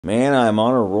Man, I'm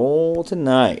on a roll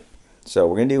tonight. So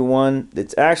we're going to do one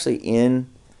that's actually in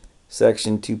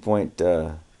section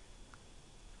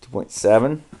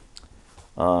 2.7.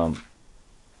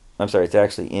 I'm sorry, it's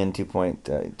actually in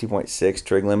 2.6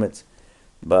 trig limits.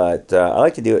 But I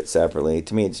like to do it separately.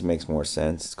 To me, it just makes more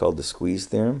sense. It's called the squeeze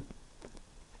theorem.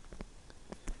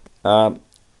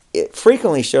 It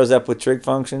frequently shows up with trig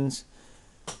functions,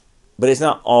 but it's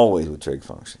not always with trig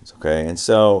functions, okay? And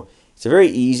so it's a very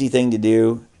easy thing to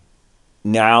do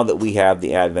now that we have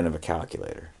the advent of a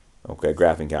calculator, okay,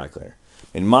 graphing calculator.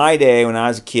 In my day, when I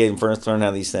was a kid and first learned how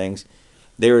these things,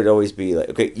 there would always be like,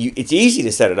 okay, it's easy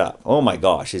to set it up. Oh my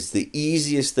gosh, it's the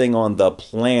easiest thing on the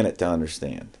planet to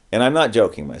understand. And I'm not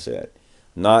joking when I say that.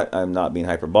 I'm not being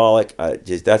hyperbolic.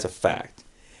 That's a fact.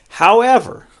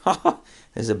 However,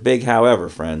 there's a big however,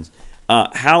 friends.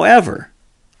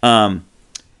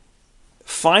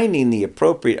 Finding the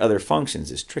appropriate other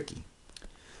functions is tricky.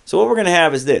 So what we're going to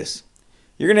have is this.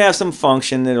 You're going to have some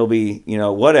function that'll be,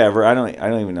 whatever. I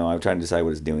don't even know. I'm trying to decide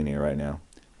what it's doing here right now.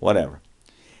 Whatever.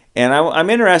 And I'm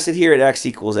interested here at x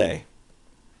equals a.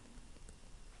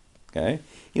 Okay?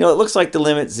 It looks like the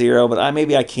limit's 0, but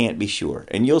maybe I can't be sure.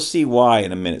 And you'll see why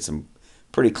in a minute. Some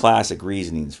pretty classic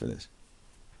reasonings for this.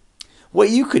 What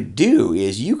you could do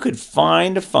is you could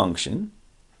find a function.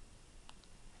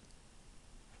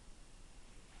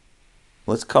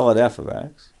 Let's call it f of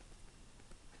x.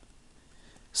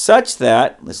 Such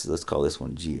that, let's call this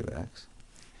one g of x,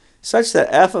 such that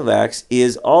f of x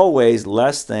is always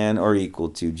less than or equal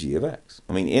to g of x.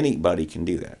 I mean, anybody can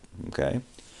do that, okay?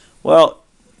 Well,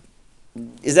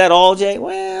 is that all, Jay?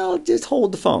 Well, just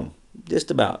hold the phone,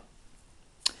 just about.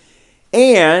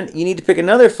 And you need to pick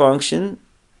another function,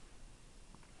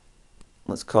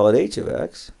 let's call it h of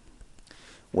x,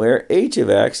 where h of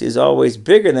x is always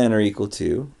bigger than or equal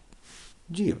to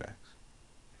g of x.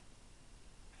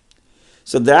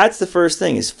 So that's the first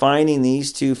thing, is finding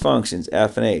these two functions,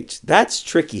 f and h. That's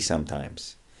tricky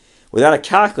sometimes. Without a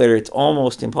calculator, it's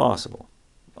almost impossible.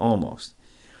 Almost.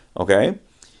 Okay?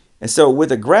 And so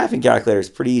with a graphing calculator, it's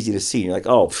pretty easy to see. You're like,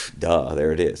 oh, duh,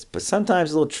 there it is. But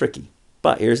sometimes it's a little tricky.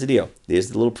 But here's the deal. Here's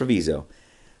the little proviso.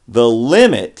 The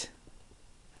limit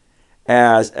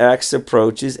as x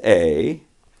approaches a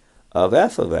of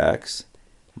f of x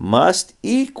must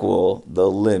equal the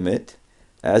limit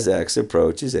as x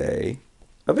approaches a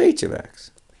of h of x.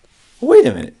 Wait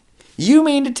a minute. You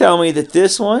mean to tell me that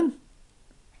this one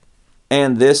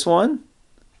and this one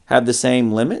have the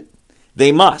same limit?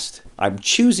 They must. I'm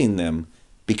choosing them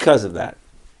because of that.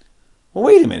 Well,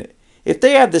 wait a minute. If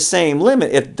they have the same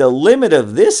limit, if the limit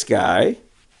of this guy,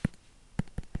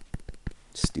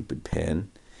 stupid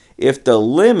pen, if the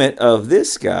limit of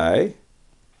this guy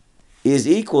is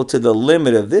equal to the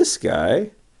limit of this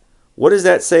guy, what does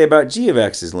that say about g of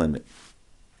x's limit?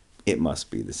 It must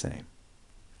be the same.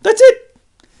 That's it.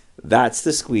 That's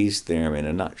the squeeze theorem in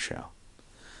a nutshell.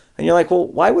 And you're like, well,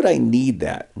 why would I need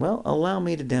that? Well, allow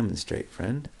me to demonstrate,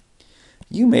 friend.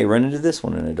 You may run into this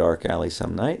one in a dark alley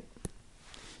some night.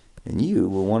 And you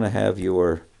will want to have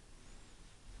your,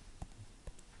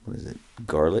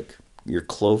 garlic? Your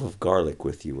clove of garlic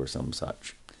with you or some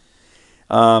such.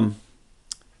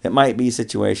 It might be a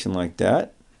situation like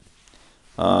that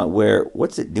where,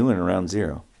 what's it doing around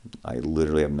 0? I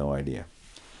literally have no idea.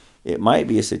 It might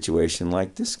be a situation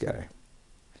like this guy.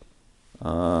 X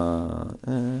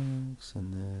and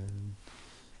then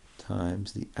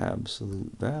times the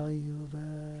absolute value of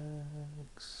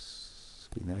x.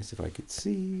 It'd be nice if I could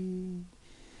see.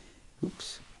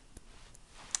 Oops.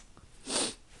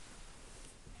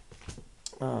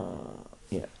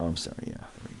 Yeah, I'm sorry. Yeah,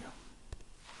 there we go.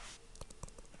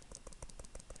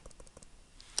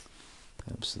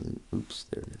 Absolute, oops,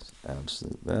 there it is.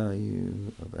 Absolute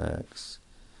value of x.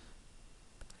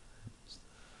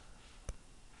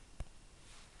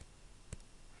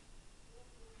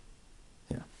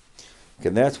 Yeah. Okay,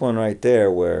 that's one right there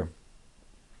where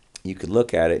you could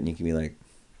look at it and you can be like,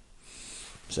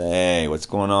 say, hey, what's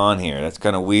going on here? That's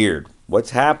kind of weird. What's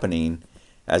happening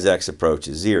as x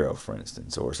approaches 0, for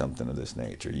instance, or something of this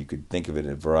nature? You could think of it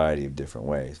in a variety of different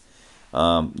ways.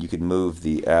 You could move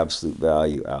the absolute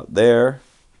value out there.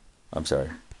 I'm sorry,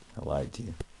 I lied to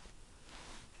you.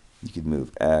 You could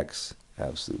move x,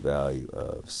 absolute value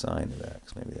of sine of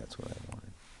x. Maybe that's what I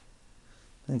wanted.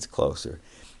 It's closer.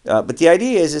 But the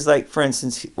idea is like, for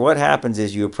instance, what happens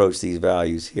is you approach these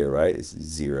values here, right? It's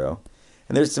 0.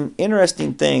 And there's some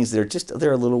interesting things that are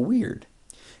they're a little weird.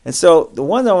 And so the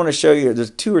one that I want to show you,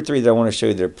 there's 2 or 3 that I want to show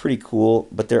you that are pretty cool,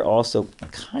 but they're also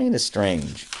kind of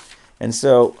strange. And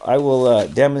so I will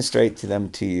demonstrate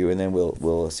them to you, and then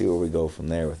we'll see where we go from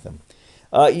there with them.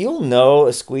 You'll know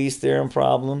a squeeze theorem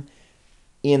problem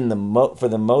for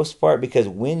the most part, because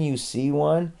when you see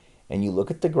one and you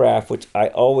look at the graph, which I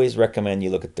always recommend you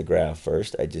look at the graph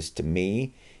first, to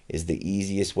me is the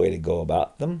easiest way to go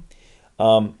about them.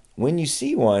 When you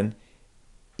see one,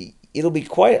 it'll be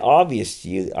quite obvious to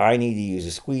you that I need to use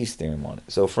a squeeze theorem on it.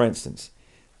 So for instance,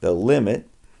 the limit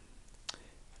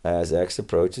as x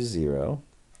approaches 0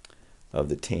 of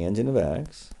the tangent of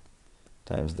x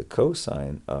times the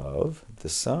cosine of the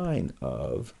sine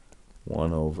of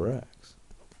 1 over x.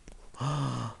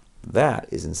 That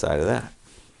is inside of that.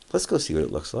 Let's go see what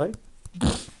it looks like.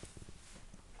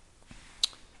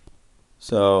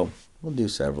 So we'll do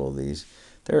several of these.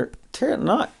 They're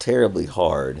not terribly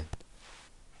hard,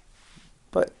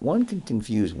 but one can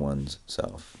confuse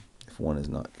oneself if one is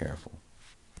not careful.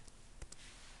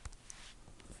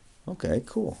 Okay,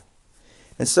 cool.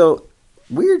 And so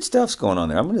weird stuff's going on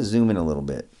there. I'm going to zoom in a little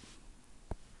bit.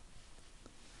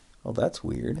 Oh, that's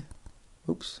weird.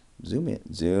 Oops. Zoom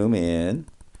in. Zoom in.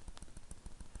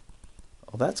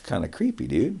 Oh, that's kind of creepy,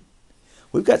 dude.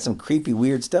 We've got some creepy,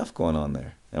 weird stuff going on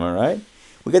there. Am I right?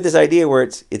 We got this idea where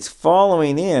it's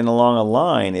following in along a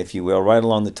line, if you will, right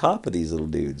along the top of these little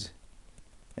dudes.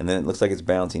 And then it looks like it's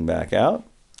bouncing back out.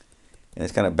 And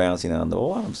it's kind of bouncing on the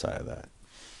bottom side of that.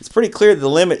 It's pretty clear that the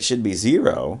limit should be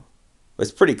 0. But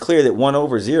it's pretty clear that 1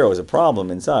 over 0 is a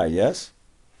problem inside, yes?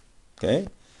 Okay?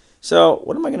 So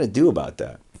what am I going to do about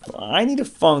that? Well, I need a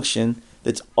function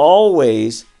that's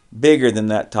always bigger than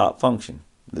that top function,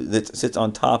 that sits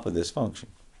on top of this function.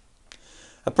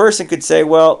 A person could say,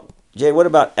 well, Jay, what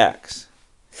about x?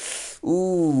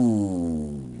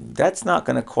 Ooh, that's not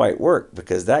going to quite work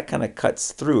because that kind of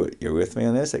cuts through it. You're with me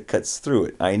on this? It cuts through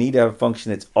it. I need to have a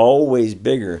function that's always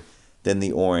bigger than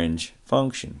the orange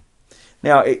function.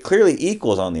 Now, it clearly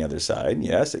equals on the other side.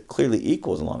 Yes, it clearly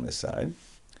equals along this side.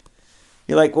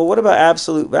 You're like, well, what about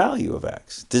absolute value of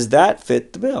x? Does that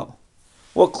fit the bill?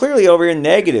 Well, clearly over in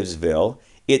negativesville,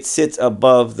 it sits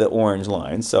above the orange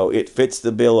line, so it fits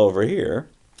the bill over here.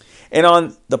 And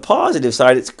on the positive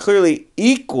side, it's clearly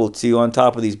equal to on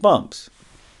top of these bumps.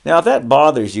 Now, if that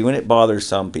bothers you, and it bothers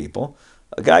some people,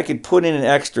 a guy could put in an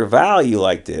extra value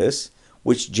like this,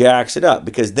 which jacks it up,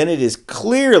 because then it is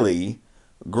clearly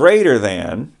greater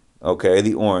than, okay,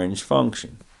 the orange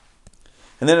function.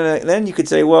 And then you could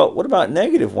say, well, what about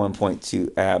negative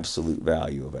 1.2 absolute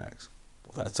value of x?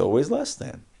 Well, that's always less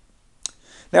than.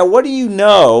 Now, what do you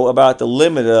know about the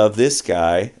limit of this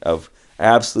guy of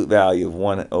absolute value of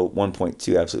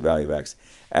 1.2 absolute value of x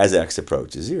as x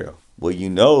approaches 0? Well, you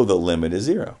know the limit is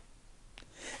 0.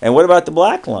 And what about the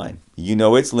black line? You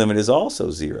know its limit is also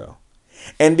 0.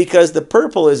 And because the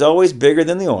purple is always bigger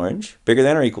than the orange, bigger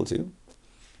than or equal to,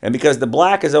 and because the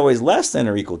black is always less than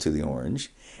or equal to the orange,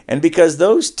 and because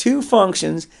those two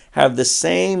functions have the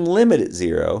same limit at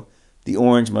 0, the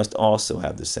orange must also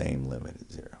have the same limit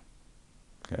at 0.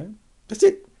 Okay? That's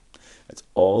it. That's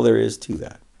all there is to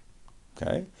that.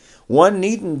 Okay? One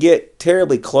needn't get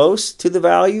terribly close to the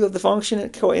value of the function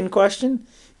in question.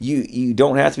 You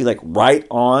don't have to be like right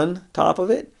on top of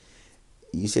it.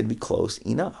 You said be close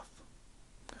enough.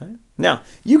 Okay? Now,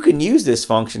 you can use this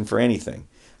function for anything.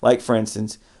 Like, for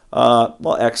instance,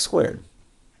 well, x squared.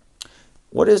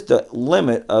 What is the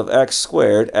limit of x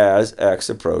squared as x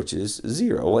approaches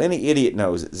 0? Well, any idiot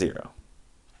knows it's 0.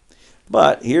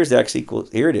 But here's x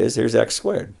equals, here it is, here's x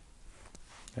squared.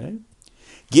 Okay?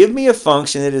 Give me a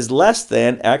function that is less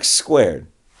than x squared.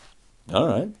 All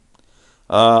right.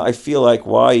 I feel like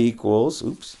y equals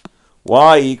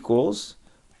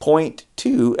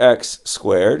 0.2x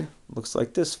squared. Looks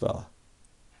like this fella.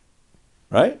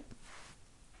 Right?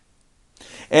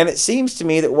 And it seems to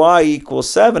me that y equals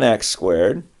 7x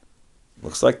squared.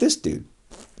 Looks like this dude.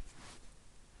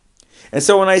 And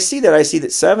so when I see that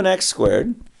 7x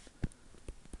squared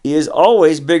is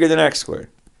always bigger than x squared.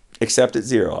 Except at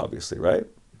 0, obviously, right?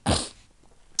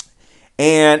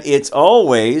 And it's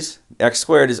always, x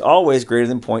squared is always greater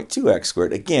than 0.2x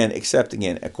squared. Again, except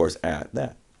again, of course, at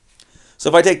that. So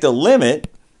if I take the limit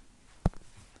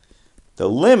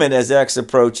as x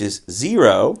approaches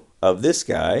 0 of this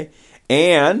guy,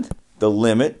 and the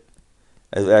limit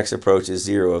as x approaches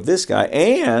 0 of this guy,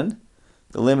 and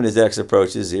the limit as x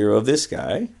approaches 0 of this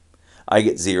guy, I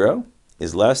get 0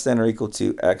 is less than or equal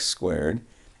to x squared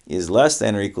is less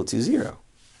than or equal to 0.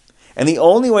 And the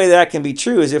only way that can be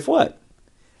true is if what?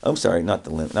 I'm sorry, not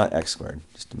the limit, not x squared.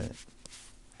 Just a minute.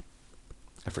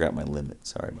 I forgot my limit.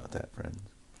 Sorry about that, friends.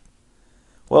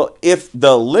 Well, if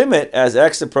the limit as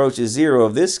x approaches 0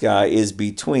 of this guy is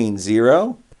between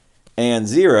 0 and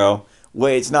 0,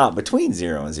 well, it's not between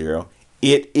 0 and 0.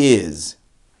 It is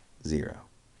 0.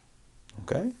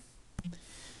 Okay?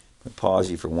 I'll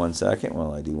pause you for 1 second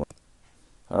while I do one.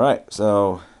 All right,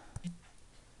 so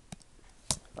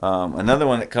another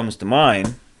one that comes to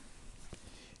mind,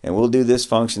 and we'll do this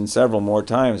function several more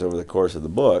times over the course of the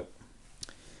book,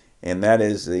 and that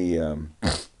is the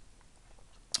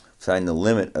find the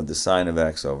limit of the sine of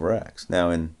x over x.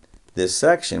 Now in this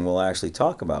section, we'll actually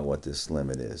talk about what this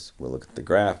limit is. We'll look at the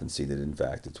graph and see that in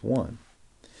fact it's 1.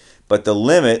 But the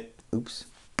limit, oops,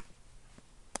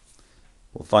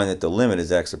 we'll find that the limit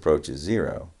as x approaches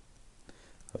 0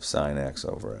 of sine x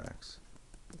over x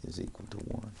is equal to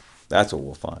 1. That's what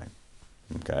we'll find.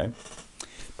 Okay?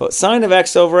 But sine of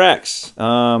x over x,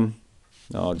 oh,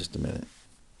 just a minute.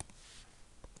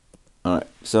 All right,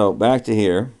 so back to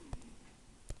here.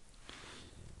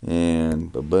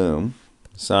 And ba-boom.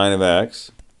 Sine of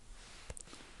x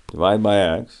divided by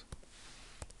x.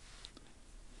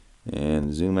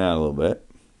 And zoom out a little bit.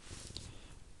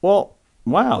 Well,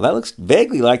 wow, that looks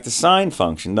vaguely like the sine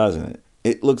function, doesn't it?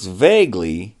 It looks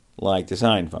vaguely like the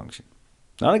sine function.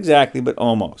 Not exactly, but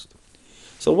almost.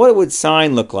 So what would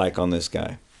sine look like on this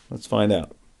guy? Let's find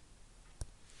out.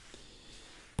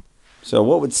 So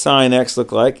what would sine x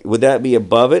look like? Would that be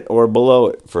above it or below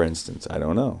it, for instance? I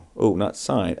don't know. Oh, not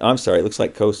sine. I'm sorry, it looks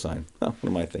like cosine. Oh, what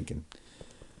am I thinking?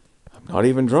 I'm not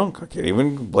even drunk. I can't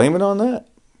even blame it on that.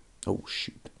 Oh,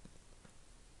 shoot.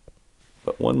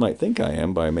 But one might think I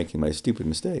am by making my stupid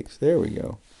mistakes. There we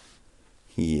go.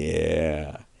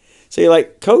 Yeah. So you're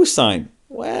like, cosine.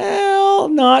 Well,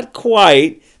 not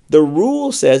quite. The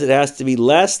rule says it has to be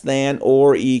less than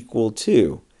or equal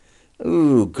to.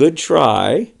 Ooh, good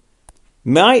try.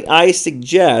 Might I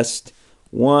suggest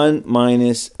 1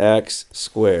 minus x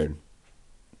squared?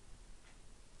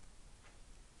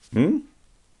 And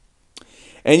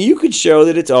you could show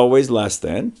that it's always less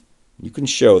than. You can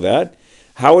show that.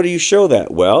 How do you show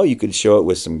that? Well, you could show it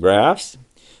with some graphs.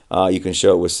 You can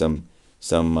show it with some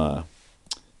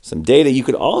data. You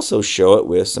could also show it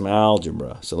with some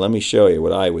algebra. So let me show you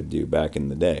what I would do back in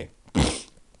the day.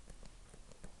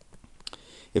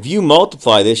 If you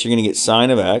multiply this, you're going to get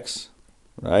sine of x,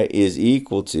 right, is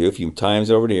equal to, if you times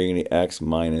over here, you're going to get x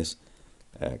minus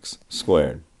x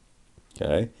squared.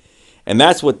 Okay? And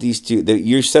that's what these two,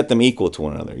 you set them equal to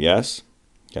one another, yes?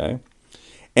 Okay?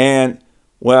 And,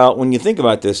 well, when you think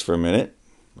about this for a minute,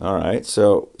 all right,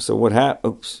 so what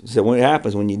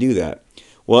happens when you do that?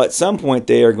 Well, at some point,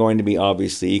 they are going to be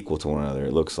obviously equal to one another,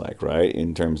 it looks like, right,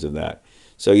 in terms of that.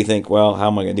 So you think, well, how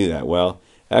am I going to do that? Well,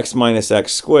 x minus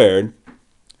x squared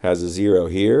has a 0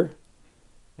 here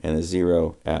and a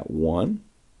 0 at 1,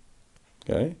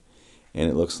 okay? And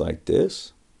it looks like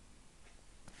this,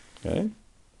 okay?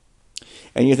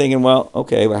 And you're thinking, well,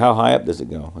 okay, but how high up does it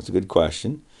go? That's a good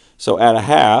question. So at a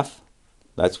half,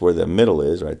 that's where the middle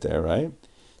is right there, right?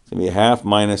 It's going to be a half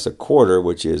minus a quarter,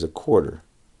 which is a quarter.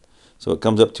 So it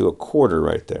comes up to a quarter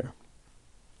right there.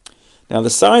 Now the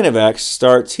sine of x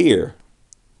starts here,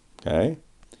 okay?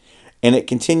 And it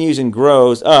continues and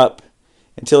grows up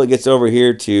until it gets over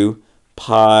here to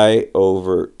pi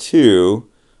over 2,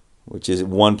 which is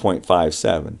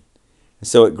 1.57. And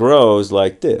so it grows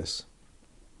like this,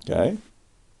 okay?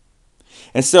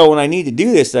 And so when I need to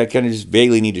do this, I kind of just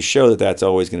vaguely need to show that that's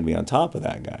always going to be on top of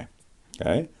that guy,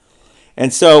 okay?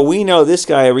 And so we know this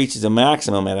guy reaches a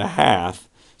maximum at a half,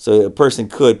 so a person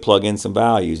could plug in some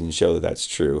values and show that that's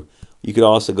true. You could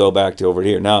also go back to over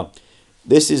here. Now,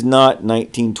 this is not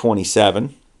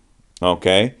 1927,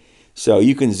 okay? So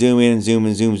you can zoom in and zoom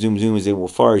and zoom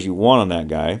as far as you want on that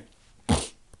guy.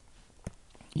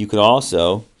 You could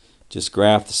also just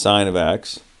graph the sine of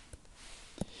x.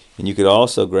 And you could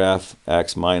also graph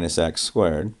x minus x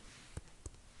squared.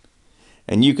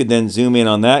 And you could then zoom in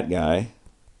on that guy.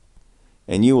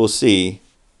 And you will see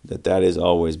that that is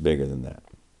always bigger than that.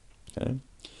 Okay?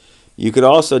 You could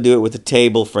also do it with a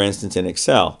table, for instance, in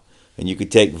Excel. And you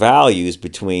could take values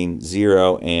between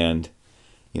 0 and,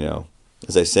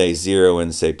 as I say, 0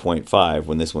 and say 0.5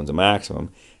 when this one's a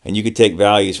maximum. And you could take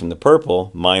values from the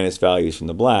purple minus values from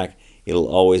the black. It'll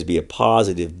always be a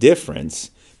positive difference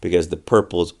because the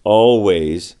purple is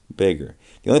always bigger.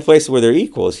 The only place where they're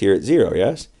equal is here at 0,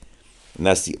 yes? And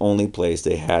that's the only place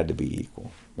they had to be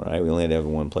equal, right? We only had to have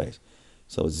one place.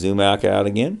 So zoom out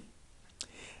again.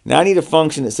 Now I need a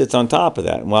function that sits on top of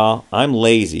that. Well, I'm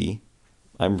lazy.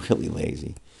 I'm really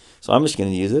lazy. So I'm just going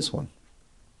to use this one.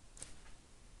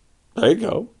 There you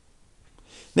go.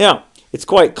 Now, it's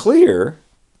quite clear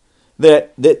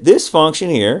that this function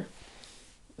here,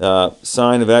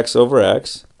 sine of x over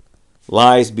x,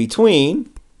 lies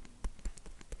between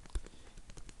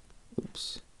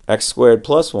x squared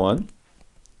plus 1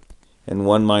 and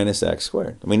 1 minus x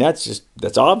squared. I mean, that's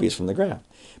obvious from the graph.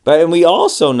 And we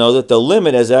also know that the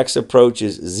limit as x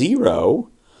approaches 0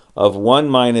 of 1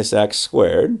 minus x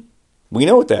squared. We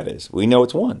know what that is. We know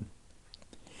it's 1.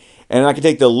 And I can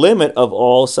take the limit of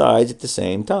all sides at the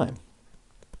same time.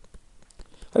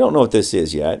 I don't know what this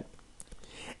is yet.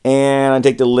 And I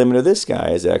take the limit of this guy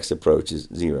as x approaches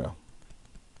 0.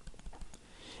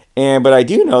 But I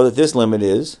do know that this limit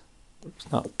is,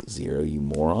 it's not 0, you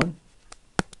moron.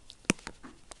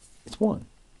 It's 1.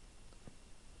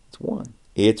 It's 1.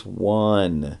 It's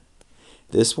 1.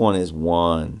 This one is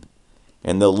 1.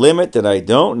 And the limit that I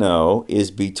don't know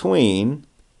is between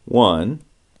 1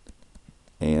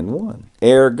 and 1.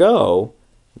 Ergo,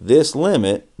 this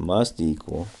limit must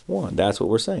equal 1. That's what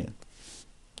we're saying.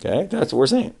 Okay? That's what we're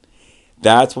saying.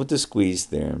 That's what the squeeze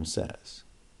theorem says.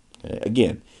 Okay?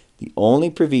 Again, the only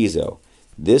proviso,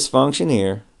 this function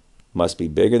here must be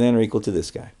bigger than or equal to this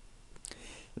guy.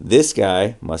 This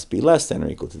guy must be less than or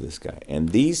equal to this guy. And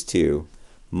these two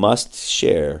must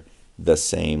share the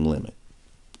same limit.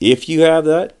 If you have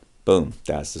that, boom,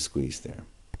 that's the squeeze theorem.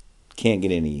 Can't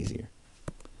get any easier.